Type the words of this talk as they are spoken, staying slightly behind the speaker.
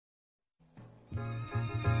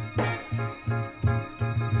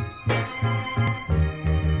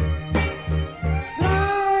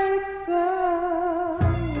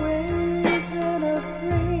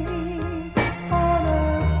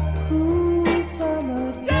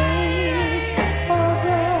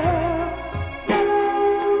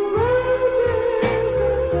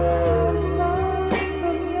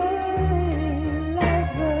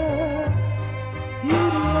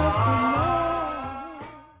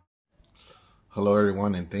Hello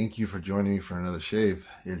everyone, and thank you for joining me for another shave.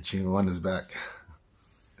 El Chingon is back.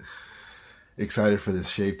 Excited for this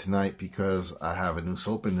shave tonight because I have a new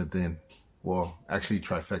soap in the tin. Well, actually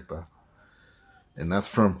Trifecta. And that's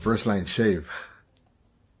from First Line Shave.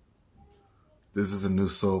 This is a new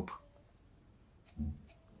soap.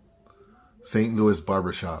 St. Louis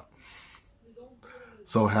Barbershop.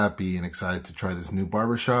 So happy and excited to try this new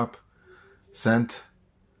Barbershop scent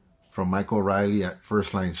from Michael Riley at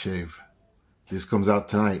First Line Shave. This comes out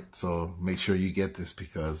tonight, so make sure you get this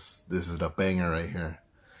because this is the banger right here.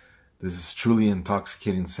 This is truly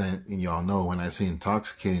intoxicating scent, and y'all know when I say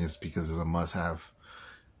intoxicating, it's because it's a must-have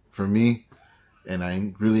for me, and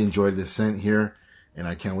I really enjoyed this scent here, and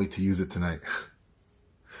I can't wait to use it tonight.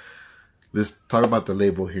 Let's talk about the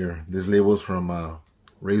label here. This label is from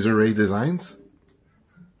Razor Ray Designs.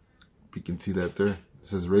 You can see that there. It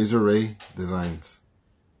says Razor Ray Designs.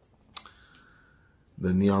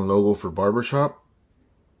 The neon logo for Barbershop.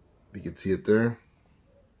 You can see it there.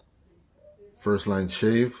 First Line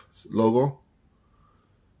Shave logo.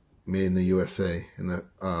 Made in the USA. In the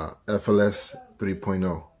FLS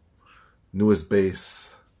 3.0. Newest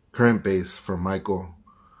base. Current base from Michael.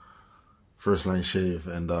 First Line Shave.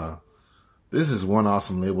 And this is one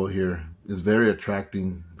awesome label here. It's very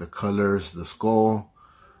attracting. The colors, the skull,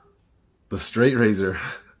 the straight razor.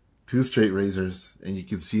 Two straight razors, and you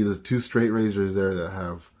can see the two straight razors there that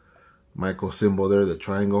have Michael symbol there, the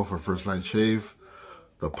triangle for First Line Shave,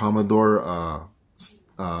 the Pomodoro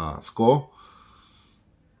skull,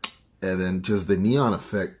 and then just the neon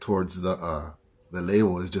effect towards the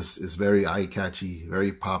label is very eye catchy,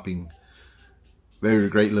 very popping, very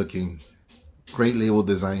great looking, great label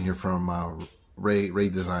design here from Ray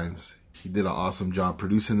Designs. He did an awesome job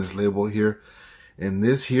producing this label here. And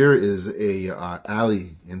this here is a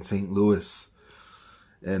alley in St. Louis.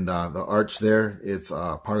 And the arch there, it's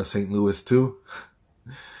part of St. Louis too.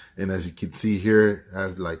 And as you can see here, it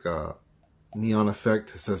has like a neon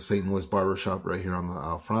effect. It says St. Louis Barbershop right here on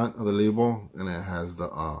the front of the label. And it has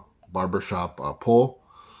the Barbershop pole.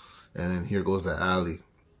 And then here goes the alley.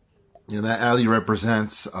 And that alley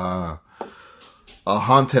represents a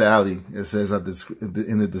haunted alley. It says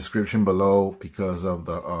in the description below because of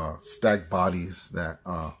the stacked bodies that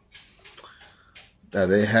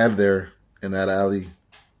they had there in that alley,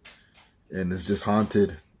 and it's just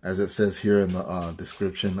haunted, as it says here in the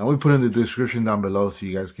description. I will put in the description down below so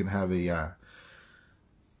you guys can have a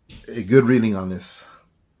good reading on this.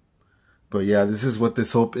 But yeah, this is what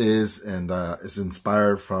this soap is, and it's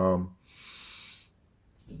inspired from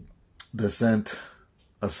the scent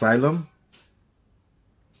Asylum.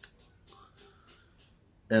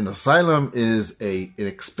 And Asylum is an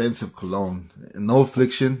expensive cologne. No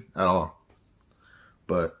affliction at all.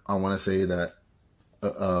 But I want to say that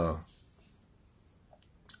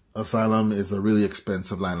Asylum is a really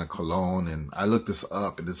expensive line of cologne. And I looked this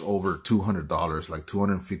up and it's over $200, like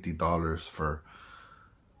 $250 for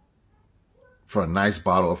a nice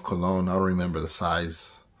bottle of cologne. I don't remember the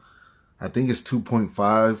size. I think it's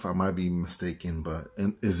 2.5. I might be mistaken, but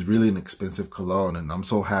it's really an expensive cologne. And I'm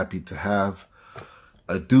so happy to have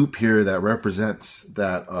a dupe here that represents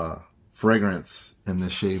that fragrance in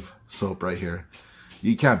this shave soap right here.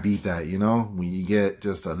 You can't beat that, you know, when you get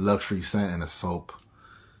just a luxury scent in a soap.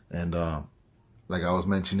 And like I was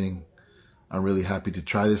mentioning, I'm really happy to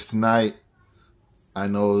try this tonight. I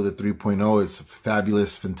know the 3.0 is a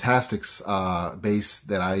fabulous, fantastic base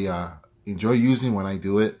that I enjoy using when I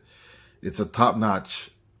do it. It's a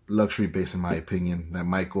top-notch luxury base, in my opinion, that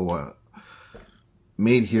Michael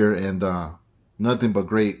made here. And nothing but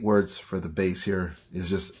great words for the base here. It's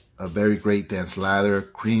just a very great dense lather,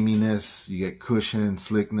 creaminess, you get cushion,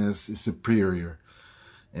 slickness, it's superior.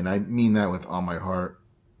 And I mean that with all my heart.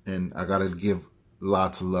 And I gotta give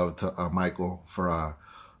lots of love to Michael for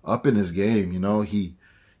upping his game. You know, he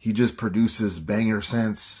just produces banger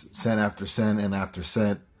scents, scent after scent and after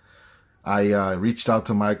scent. I reached out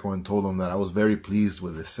to Michael and told him that I was very pleased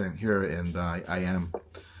with this scent here, and I am.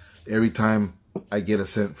 Every time I get a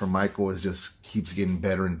scent from Michael, it just keeps getting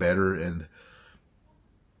better and better, and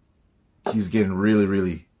he's getting really,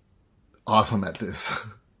 really awesome at this.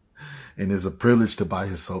 And it's a privilege to buy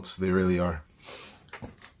his soaps. They really are.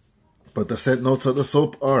 But the scent notes of the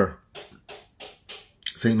soap are: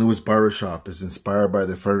 St. Louis Barbershop is inspired by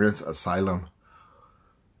the fragrance Asylum.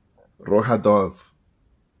 Roja Dove,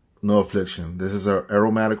 no affliction. This is our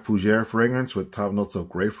aromatic fougere fragrance with top notes of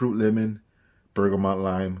grapefruit, lemon, bergamot,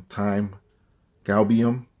 lime, thyme,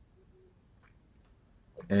 Galbium,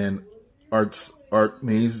 and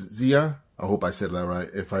Artemisia. I hope I said that right.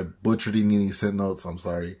 If I butchered any scent notes, I'm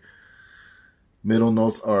sorry. Middle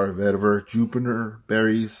notes are vetiver, Jupiter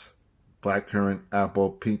berries, blackcurrant,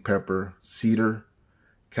 apple, pink pepper, cedar,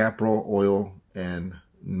 caprol oil, and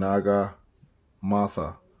naga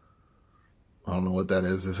matha. I don't know what that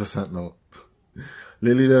is. It's a sentinel.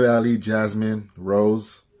 Lily of the Valley, jasmine,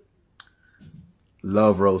 rose.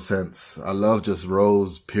 Love rose scents. I love just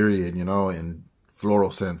rose, period, you know, and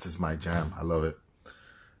floral scents is my jam. I love it.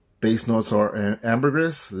 Base notes are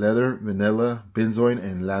ambergris, leather, vanilla, benzoin,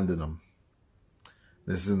 and lanthanum.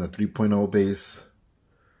 This is in the 3.0 base.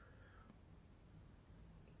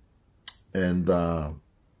 And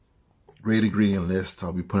great ingredient list.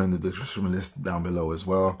 I'll be putting the description list down below as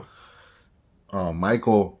well.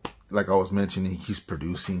 Micheal, like I was mentioning, he's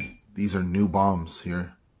producing. These are new balms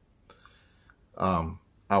here.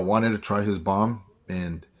 I wanted to try his balm,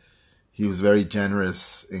 and he was very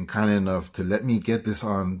generous and kind enough to let me get this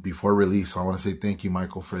on before release. So I want to say thank you,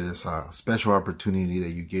 Micheal, for this special opportunity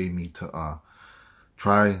that you gave me to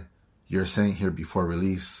try your scent here before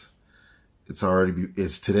release.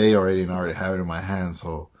 It's today already, and I already have it in my hand.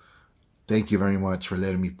 So thank you very much for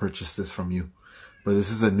letting me purchase this from you. But this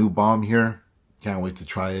is a new balm here. Can't wait to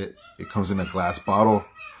try it. It comes in a glass bottle.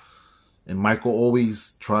 And Micheal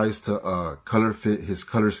always tries to color fit his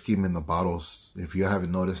color scheme in the bottles. If you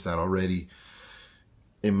haven't noticed that already,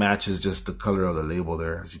 it matches just the color of the label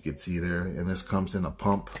there, as you can see there. And this comes in a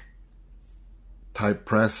pump type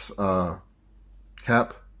press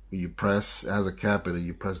cap. You press, it has a cap, and then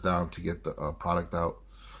you press down to get the product out.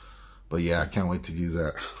 But yeah, I can't wait to use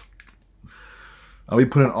that. I'll be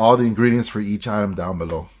putting all the ingredients for each item down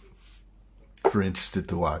below if you're interested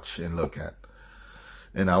to watch and look at.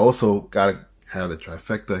 And I also gotta have the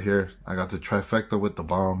trifecta here. I got the trifecta with the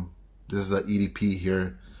balm. This is the EDP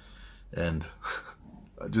here, and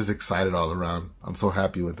just excited all around. I'm so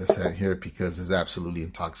happy with this scent here because it's absolutely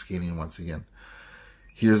intoxicating once again.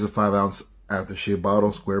 Here's a 5-ounce aftershave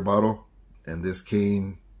bottle, square bottle, and this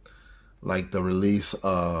came like the release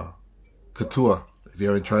Katua. If you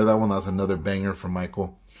haven't tried that one, that's another banger from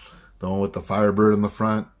Micheal. The one with the Firebird in the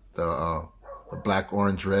front, the black,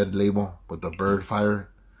 orange, red label with the bird fire.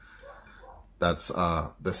 That's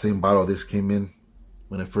the same bottle this came in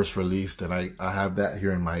when it first released, and I have that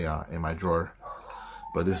here in my drawer.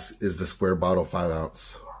 But this is the square bottle,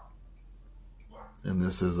 5-ounce, and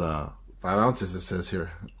this is 5 ounces. It says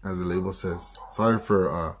here, as the label says. Sorry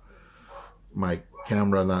for my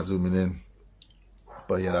camera not zooming in,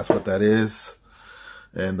 but yeah, that's what that is,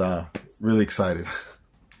 and really excited.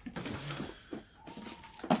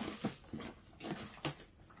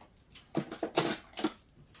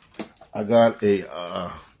 I got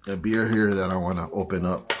a beer here that I want to open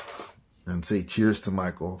up and say cheers to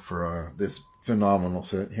Micheal for this phenomenal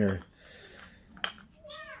scent here.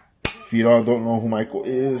 If you don't know who Micheal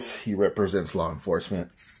is, he represents law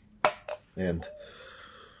enforcement, and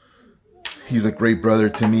he's a great brother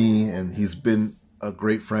to me, and he's been a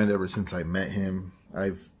great friend ever since I met him.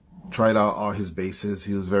 I've tried out all his bases.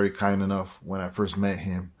 He was very kind enough when I first met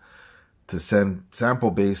him to send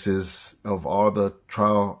sample bases of all the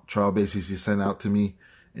trial bases he sent out to me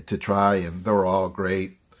to try, and they were all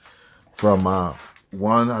great, from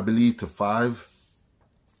 1, I believe, to 5.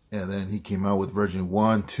 And then he came out with version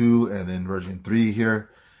 1, 2, and then version 3 here,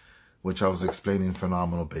 which I was explaining.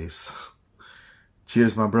 Phenomenal base.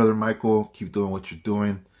 Cheers, my brother Micheal. Keep doing what you're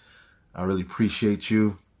doing. I really appreciate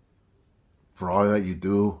you for all that you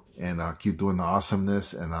do, and keep doing the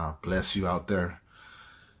awesomeness, and bless you out there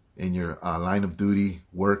in your line of duty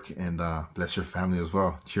work, and bless your family as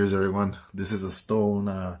well. Cheers, everyone. This is a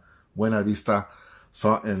Stone Buena Vista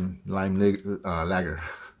Salt and Lime Lager.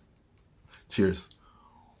 Cheers.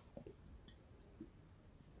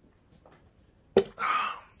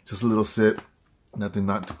 Just a little sip, nothing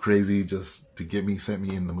not too crazy, just to set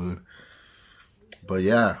me in the mood. But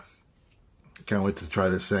yeah, can't wait to try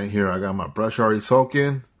this scent here. I got my brush already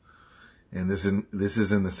soaking. And this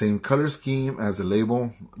is in the same color scheme as the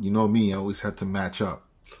label. You know me, I always have to match up.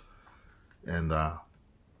 And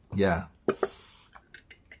yeah,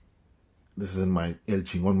 this is in my El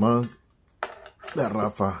Chingon mug that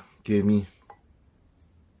Rafa gave me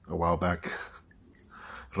a while back.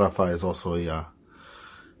 Rafa is also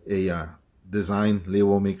a design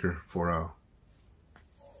label maker for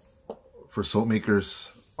soap makers,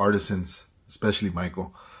 artisans, especially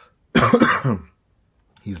Micheal.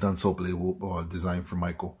 He's done soap label design for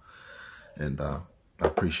Micheal, and I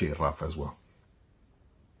appreciate Rafa as well.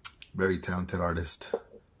 Very talented artist.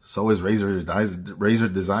 So is Razor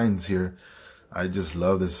Designs here. I just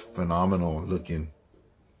love this phenomenal looking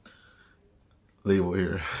label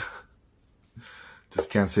here. Just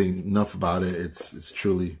can't say enough about it. It's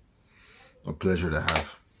truly a pleasure to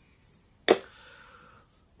have.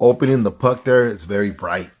 Opening the puck there, it's very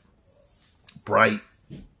bright. bright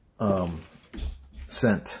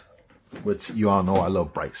scent, which you all know I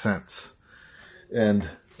love bright scents. And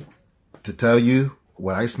to tell you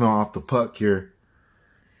what I smell off the puck here,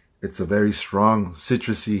 it's a very strong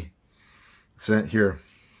citrusy scent here,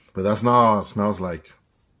 but that's not all it smells like.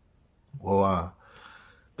 Well,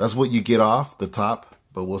 that's what you get off the top,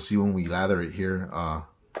 but we'll see when we lather it here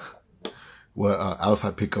what else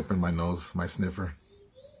I pick up in my nose, my sniffer.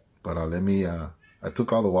 But let me, I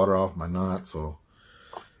took all the water off my knot, so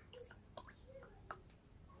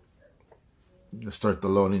let's start the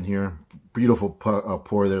loading here. Beautiful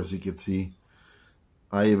pour there, as you can see.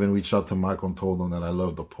 I even reached out to Michael and told him that I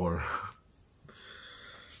love the pour.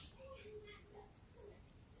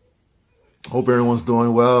 Hope everyone's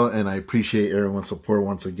doing well, and I appreciate everyone's support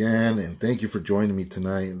once again. And thank you for joining me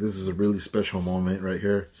tonight. This is a really special moment right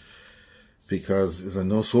here because it's a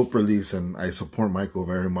no soap release, and I support Michael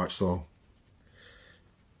very much so.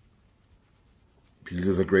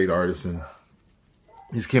 He's a great artist, and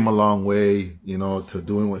he's came a long way, you know, to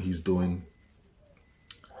doing what he's doing.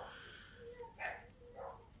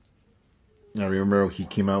 I remember he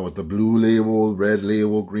came out with the blue label, red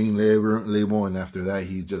label, green label, and after that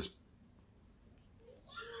he just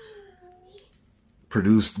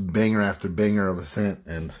produced banger after banger of a scent,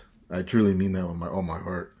 and I truly mean that with all my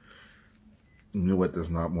heart. You know what? There's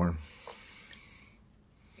not more.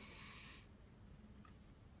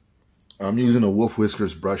 I'm using a Wolf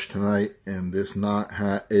Whiskers brush tonight, and this knot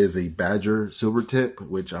is a Badger silver tip,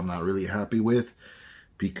 which I'm not really happy with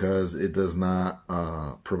because it does not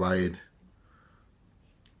provide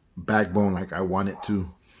backbone like I want it to.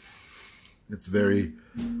 It's very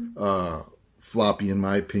floppy in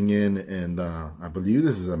my opinion, and I believe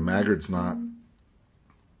this is a Maggard's knot.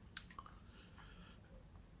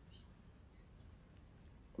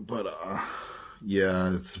 But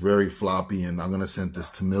yeah, it's very floppy, and I'm gonna send this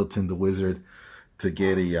to Milton the Wizard to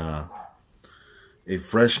get a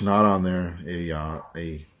fresh knot on there,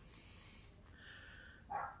 a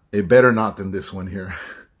better knot than this one here.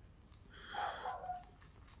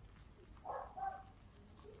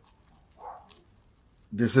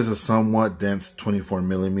 This is a somewhat dense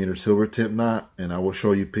 24mm silver tip knot, and I will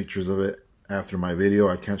show you pictures of it after my video.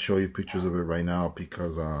 I can't show you pictures of it right now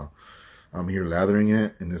because I'm here lathering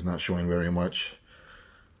it and it's not showing very much.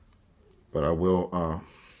 But I will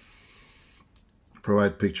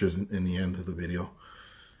provide pictures in the end of the video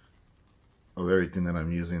of everything that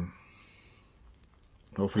I'm using.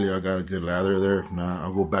 Hopefully I got a good lather there. If not,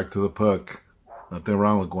 I'll go back to the puck. Nothing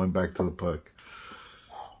wrong with going back to the puck.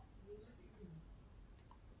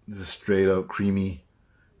 This is straight up creamy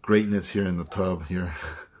greatness here in the tub here.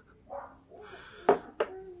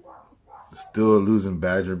 Still a losing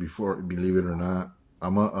Badger before, believe it or not.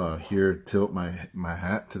 I'm gonna here tilt my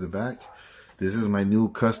hat to the back. This is my new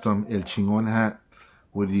custom El Chingon hat.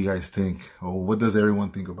 What do you guys think? Oh, what does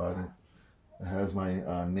everyone think about it? It has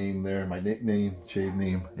my name there, my nickname, shave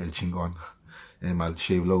name, El Chingon, and my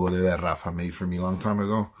shave logo there that Rafa made for me a long time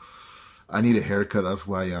ago. I need a haircut, that's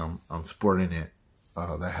why I'm sporting it.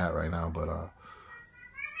 The hat right now, but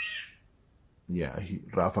yeah,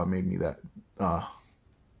 Rafa made me that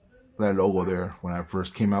logo there when I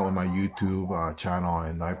first came out with my YouTube channel,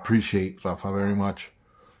 and I appreciate Rafa very much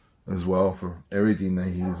as well for everything that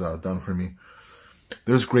he's done for me.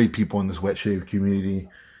 There's great people in this wet shave community,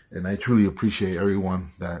 and I truly appreciate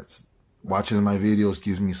everyone that watches my videos,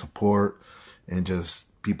 gives me support, and just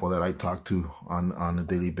people that I talk to on a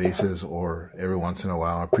daily basis or every once in a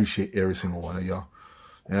while. I appreciate every single one of y'all.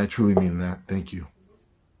 And I truly mean that. Thank you.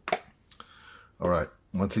 All right.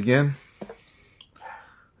 Once again,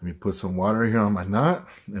 let me put some water here on my knot,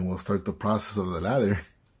 and we'll start the process of the lather.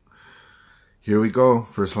 Here we go.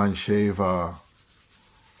 First line shave,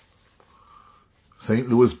 St.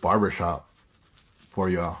 Louis Barbershop for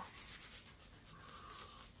y'all.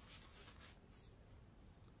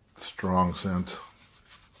 Strong scent.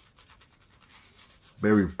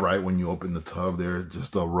 Very bright when you open the tub there.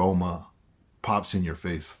 Just the aroma pops in your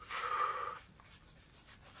face.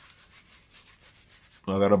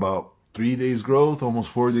 I got about 3 days growth, almost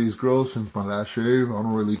 4 days growth since my last shave. I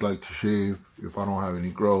don't really like to shave if I don't have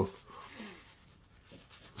any growth,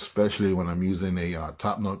 especially when I'm using a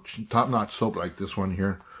top-notch soap like this one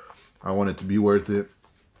here. I want it to be worth it.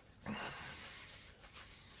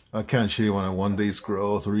 I can't shave on a 1 day's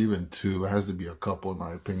growth or even 2. It has to be a couple in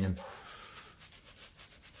my opinion.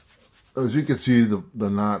 As you can see, the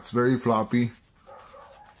knot's very floppy.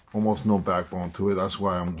 Almost no backbone to it. That's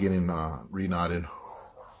why I'm getting re-knotted.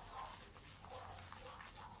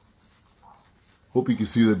 Hope you can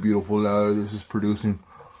see the beautiful lather this is producing.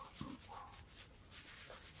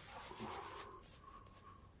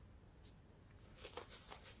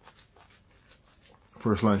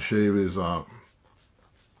 First Line Shave is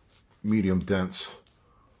medium dense,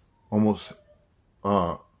 almost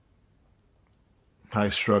high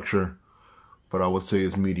structure, but I would say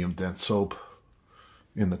it's medium dense soap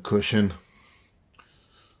in the cushion.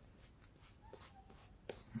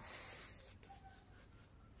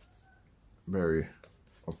 Very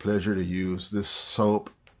a pleasure to use. This soap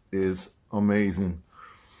is amazing.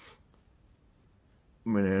 I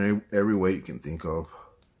mean, every way you can think of.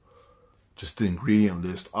 Just the ingredient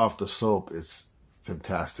list off the soap, it's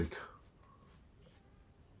fantastic.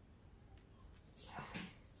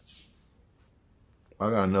 I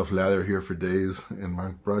got enough lather here for days, and my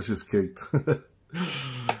brush is caked.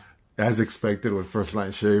 As expected with First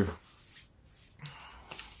Line Shave.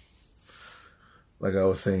 Like I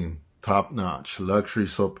was saying, top-notch luxury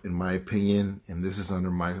soap in my opinion, and this is under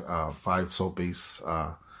my 5 soap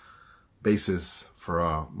bases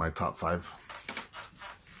for my top 5.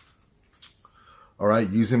 All right,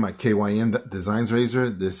 using my KYM Designs razor.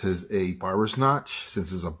 This is a barber's notch.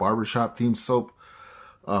 Since it's a barbershop themed soap,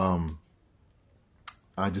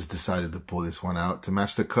 I just decided to pull this one out to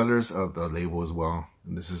match the colors of the label as well.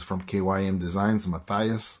 And this is from KYM Designs,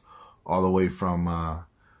 Matthias, all the way from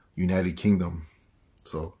United Kingdom.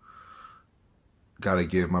 So, gotta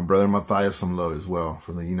give my brother Matthias some love as well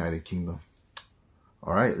from the United Kingdom.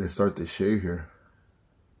 All right, let's start the shave here.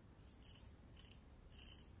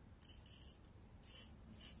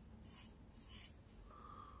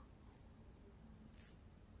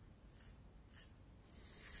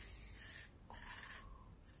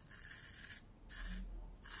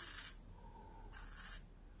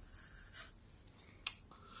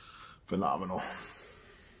 Phenomenal.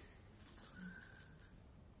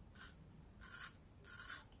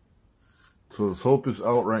 So the soap is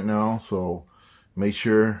out right now, so make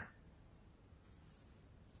sure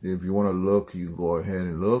if you want to look, you go ahead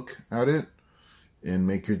and look at it and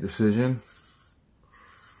make your decision.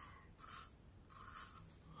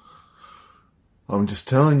 I'm just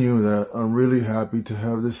telling you that I'm really happy to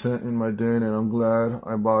have this scent in my den, and I'm glad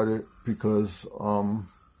I bought it because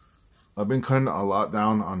I've been cutting a lot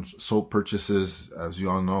down on soap purchases. As you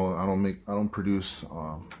all know, I don't produce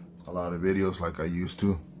a lot of videos like I used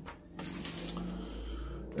to.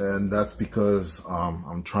 And that's because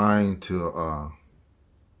I'm trying to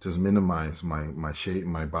just minimize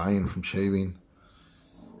my buy-in from shaving.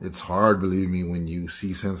 It's hard, believe me, when you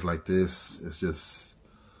see scents like this. It's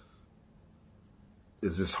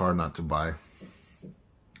just hard not to buy.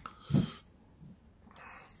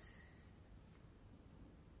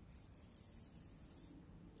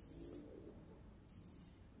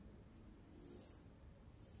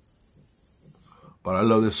 But I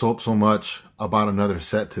love this soap so much, I bought another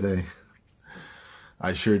set today.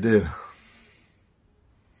 I sure did.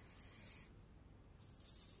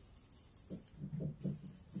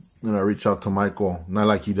 And I reached out to Micheal, not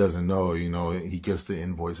like he doesn't know, you know, he gets the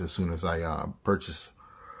invoice as soon as I purchase.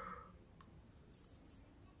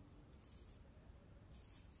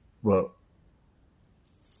 But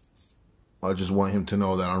I just want him to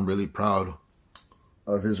know that I'm really proud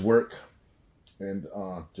of his work and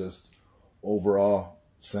just overall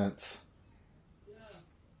scents.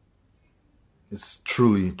 It's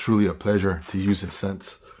truly a pleasure to use his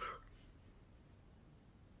scents.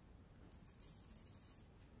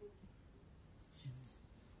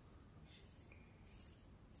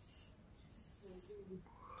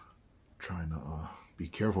 Trying to be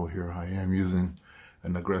careful here. I am using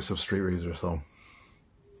an aggressive straight razor, so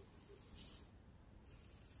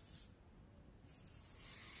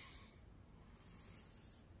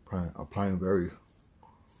applying very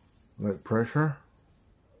light pressure.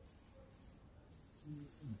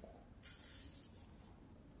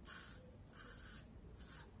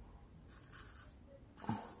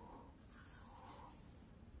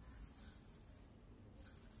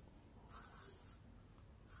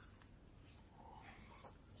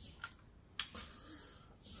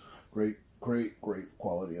 Great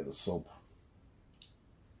quality of the soap.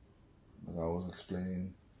 Like I was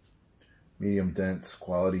explaining, medium dense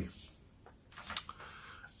quality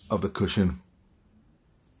of the cushion.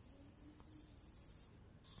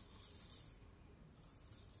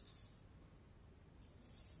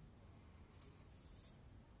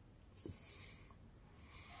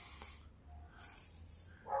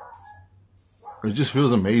 It just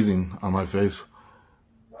feels amazing on my face.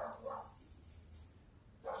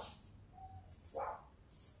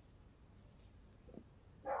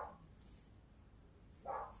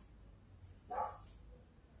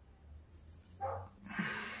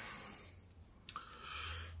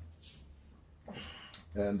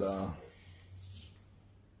 And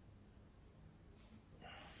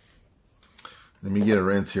Let me get a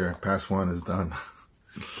rinse here. Pass one is done.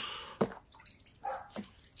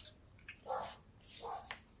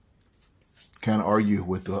 Can't argue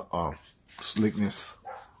with the slickness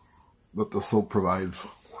that the soap provides.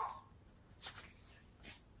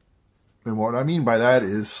 And what I mean by that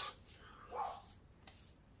is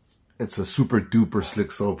it's a super duper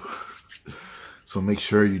slick soap. So make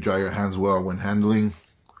sure you dry your hands well when handling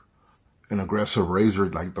an aggressive razor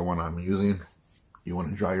like the one I'm using. You want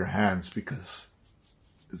to dry your hands because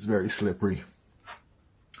it's very slippery.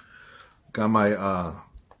 Got my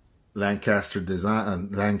Lancaster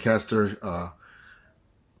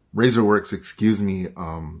Razor Works, excuse me,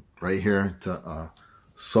 right here to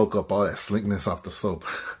soak up all that slickness off the soap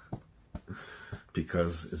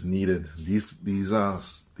because it's needed. These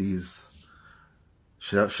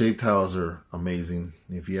shave towels are amazing.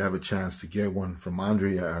 If you have a chance to get one from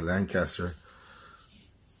Andrea at Lancaster,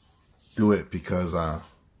 do it because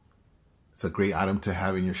it's a great item to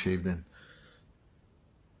have in your shave den.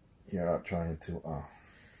 Here, I'm trying to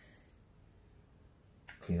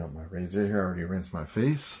clean up my razor here. I already rinsed my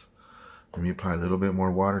face. Let me apply a little bit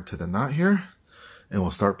more water to the knot here, and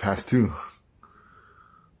we'll start pass two.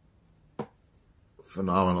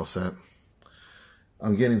 Phenomenal scent.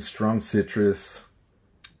 I'm getting strong citrus,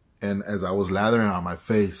 and as I was lathering on my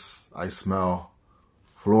face, I smell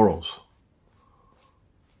florals.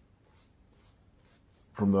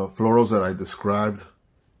 From the florals that I described,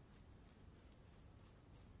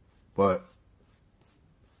 but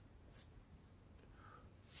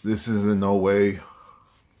this is in no way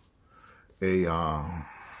a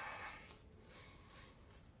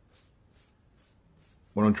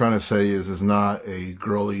what I'm trying to say is it's not a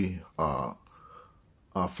girly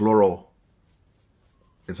floral.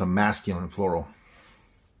 It's a masculine floral.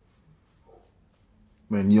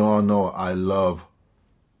 And you all know I love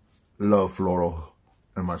floral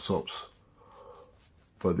in my soaps.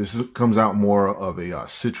 But this comes out more of a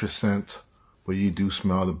citrus scent, but you do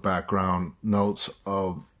smell the background notes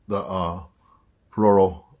of the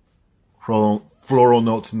floral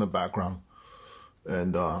notes in the background.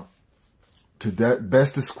 And to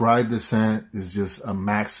best describe the scent is just a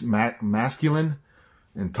masculine,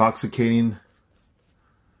 intoxicating,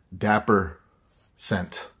 dapper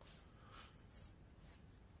scent.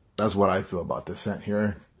 That's what I feel about this scent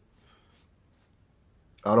here.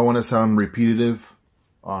 I don't want to sound repetitive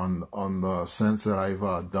on the scents that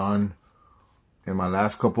I've done in my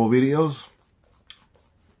last couple of videos,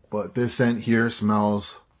 but this scent here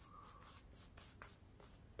smells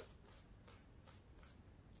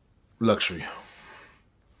luxury.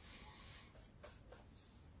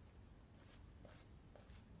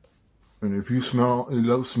 And if you smell, it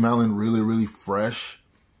looks smelling really, really fresh,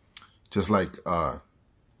 just like how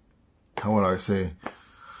would I say,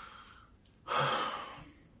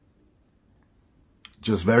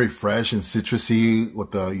 just very fresh and citrusy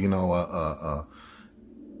with the, you know,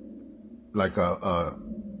 like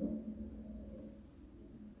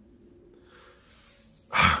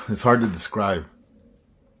it's hard to describe.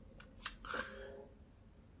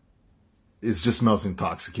 It just smells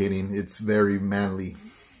intoxicating. It's very manly.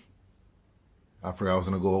 I forgot I was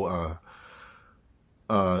gonna go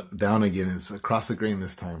down again. It's across the grain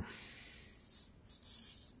this time.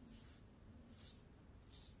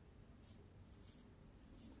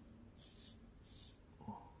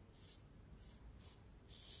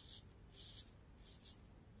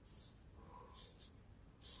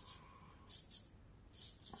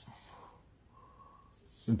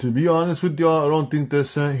 And to be honest with y'all, I don't think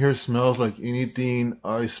this scent here smells like anything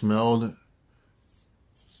I smelled.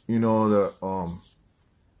 You know, the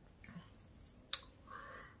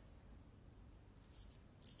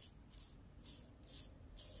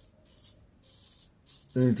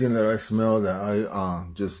anything that I smelled that I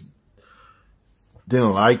just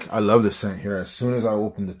didn't like. I love this scent here. As soon as I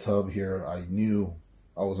opened the tub here, I knew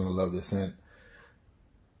I was gonna love this scent.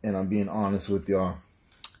 And I'm being honest with y'all.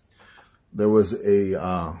 There was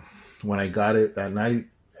a, when I got it that night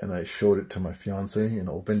and I showed it to my fiance and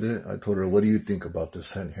opened it, I told her, what do you think about this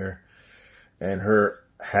scent here? And her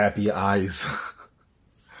happy eyes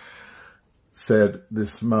said, the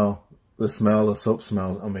soap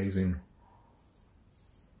smells amazing.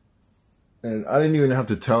 And I didn't even have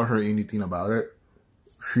to tell her anything about it.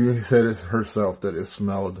 She said it herself that it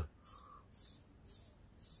smelled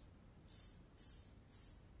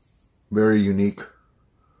very unique.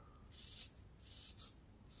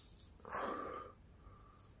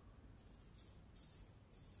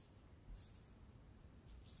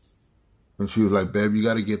 And she was like, babe, you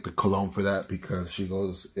got to get the cologne for that, because she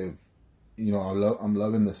goes, if, you know, I'm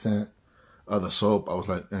loving the scent of the soap. I was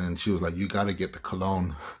like, and she was like, you got to get the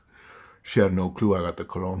cologne. She had no clue I got the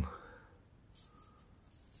cologne.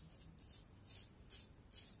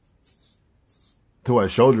 Till I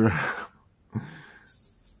showed her.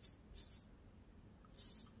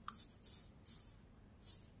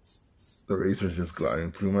 The razor's just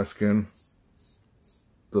gliding through my skin.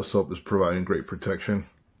 The soap is providing great protection.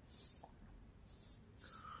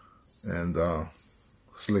 And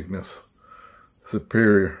slickness.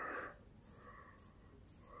 Superior.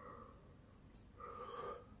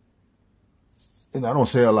 And I don't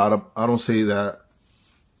say that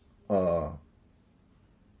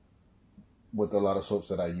with a lot of soaps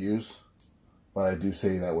that I use, but I do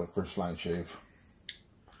say that with First Line Shave,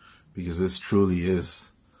 because this truly is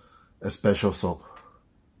a special soap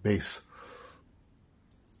base.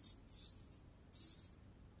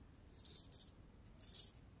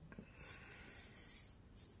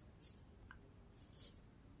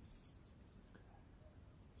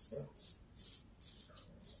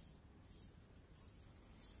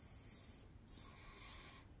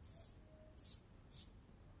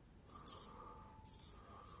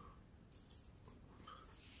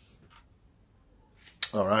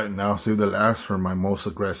 All right, now save the last for my most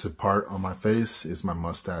aggressive part on my face is my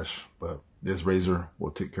mustache, but this razor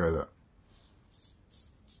will take care of that.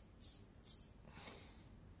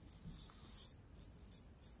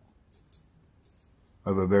 I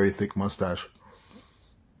have a very thick mustache.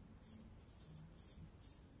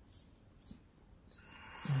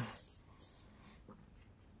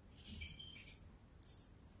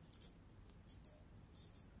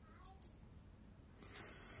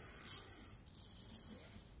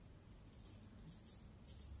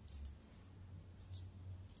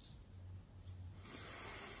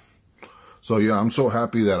 So yeah, I'm so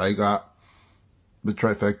happy that I got the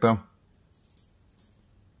Trifecta.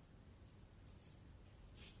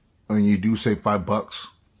 And you do save $5,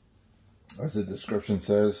 as the description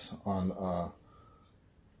says on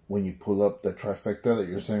when you pull up the Trifecta, that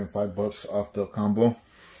you're saving $5 off the combo,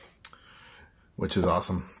 which is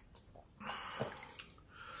awesome. I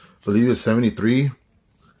believe it's 73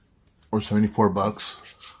 or $74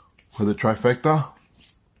 for the Trifecta,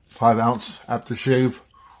 5-ounce aftershave.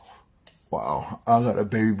 Wow, I got a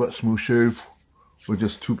baby butt smooth shave with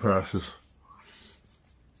just 2 passes.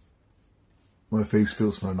 My face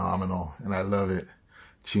feels phenomenal and I love it.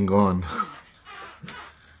 Chingon.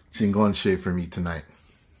 Chingon shave for me tonight.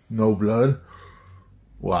 No blood.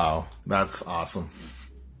 Wow, that's awesome.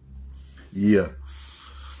 Yeah.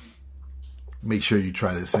 Make sure you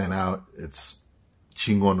try this thing out. It's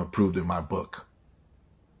Chingon approved in my book.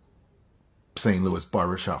 St. Louis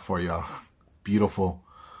Barbershop for y'all. Beautiful.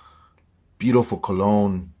 Beautiful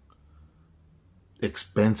cologne,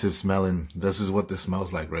 expensive smelling. This is what this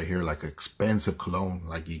smells like right here, like expensive cologne,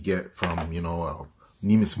 like you get from, you know,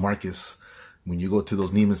 Neiman's Marcus. When you go to those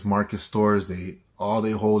Neiman's Marcus stores, all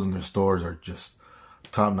they hold in their stores are just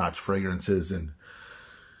top-notch fragrances. And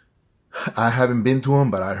I haven't been to them,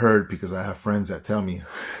 but I heard, because I have friends that tell me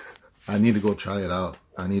I need to go try it out.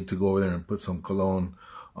 I need to go over there and put some cologne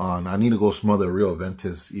on. I need to go smell the real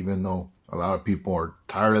Aventus, even though a lot of people are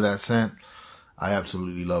tired of that scent. I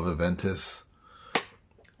absolutely love Aventus.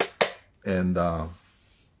 And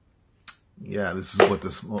yeah, this is what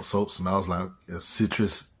this soap smells like. A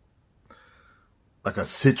citrus, like a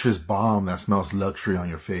citrus balm that smells luxury on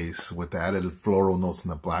your face, with the added floral notes in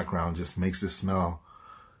the background. Just makes this smell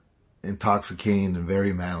intoxicating and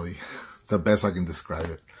very manly. It's the best I can describe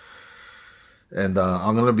it. And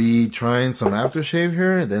I'm going to be trying some aftershave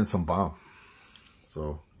here and then some balm.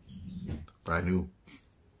 So, brand new.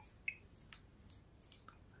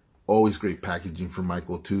 Always great packaging from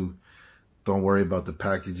Micheal too. Don't worry about the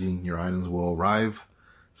packaging. Your items will arrive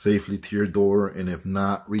safely to your door. And if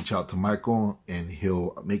not, reach out to Micheal and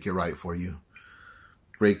he'll make it right for you.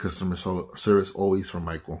 Great customer service always from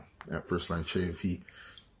Micheal at First Line Shave. He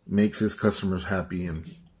makes his customers happy,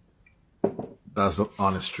 and that's the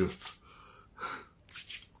honest truth.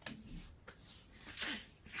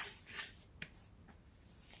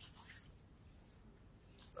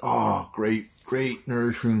 Oh, great,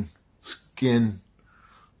 nourishing skin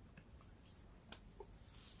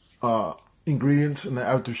ingredients in the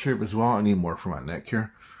aftershave as well. I need more for my neck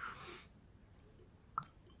here.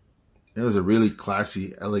 It is a really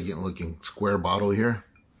classy, elegant looking square bottle here.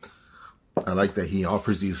 I like that he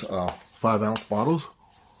offers these 5-ounce bottles,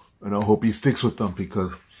 and I hope he sticks with them,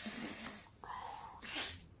 because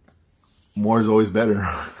more is always better.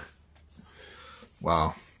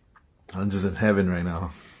 Wow, I'm just in heaven right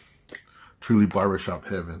now. Truly barbershop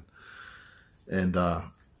heaven. And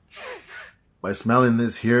by smelling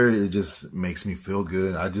this here, it just makes me feel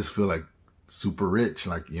good. I just feel like super rich.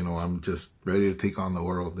 Like, you know, I'm just ready to take on the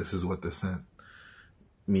world. This is what the scent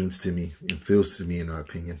means to me and feels to me, in my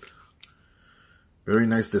opinion. Very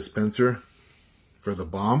nice dispenser for the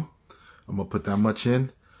balm. I'm gonna put that much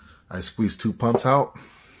in. I squeezed 2 pumps out.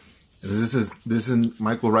 This is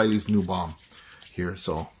Micheal Riley's new balm here.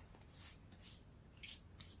 So,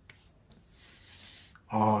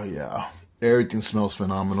 oh yeah, everything smells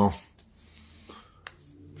phenomenal.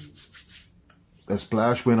 The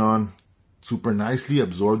splash went on super nicely,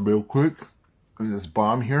 absorbed real quick. And this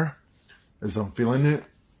balm here, as I'm feeling it,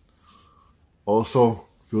 also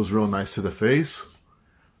feels real nice to the face.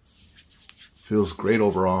 Feels great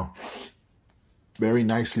overall. Very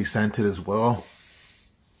nicely scented as well.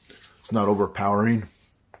 It's not overpowering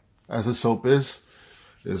as the soap is.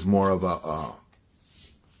 It's more of a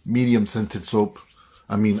medium scented soap.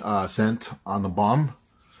 Scent on the balm.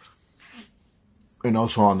 And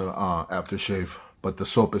also on the aftershave. But the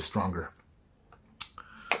soap is stronger.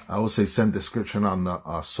 I would say scent description on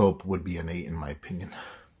the soap would be an 8 in my opinion.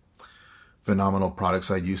 Phenomenal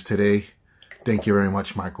products I used today. Thank you very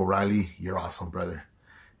much, Micheal Riley. You're awesome, brother.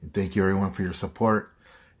 And thank you everyone for your support.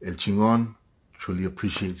 El Chingon truly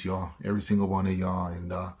appreciates y'all, every single one of y'all,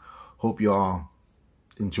 and hope y'all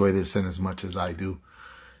enjoy this scent as much as I do,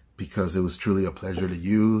 because it was truly a pleasure to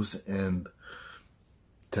use and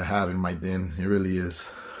to have in my den. It really is.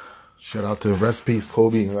 Shout out to rest peace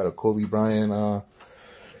Kobe. I got a Kobe Bryant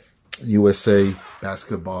USA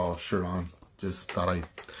basketball shirt on. Just thought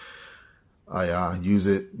I use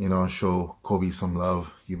it, you know, show Kobe some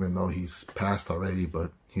love, even though he's passed already,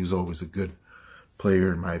 but he was always a good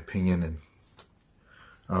player in my opinion, and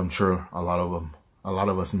I'm sure a lot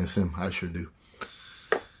of us miss him. I sure do.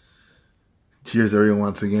 Cheers everyone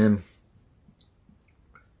once again.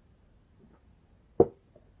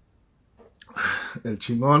 El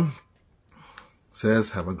Chingon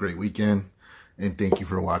says have a great weekend, and thank you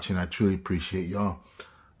for watching. I truly appreciate y'all.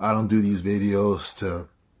 I don't do these videos to,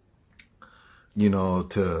 you know,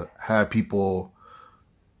 to have people,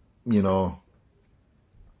 you know,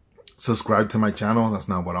 subscribe to my channel. That's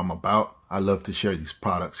not what I'm about. I love to share these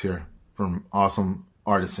products here from awesome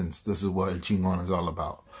artisans. This is what El Chingon is all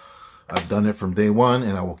about. I've done it from day one,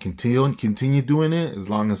 and I will continue doing it as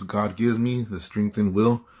long as God gives me the strength and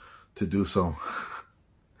will to do so.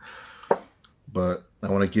 But I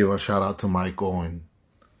want to give a shout out to Micheal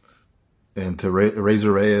and to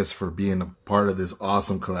Razor Reyes for being a part of this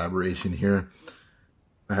awesome collaboration here.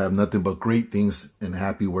 I have nothing but great things and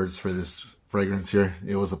happy words for this fragrance here.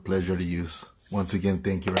 It was a pleasure to use. Once again,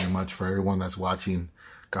 thank you very much for everyone that's watching.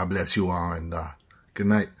 God bless you all, and good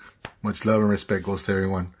night. Much love and respect goes to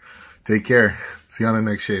everyone. Take care. See you on the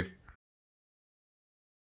next shave.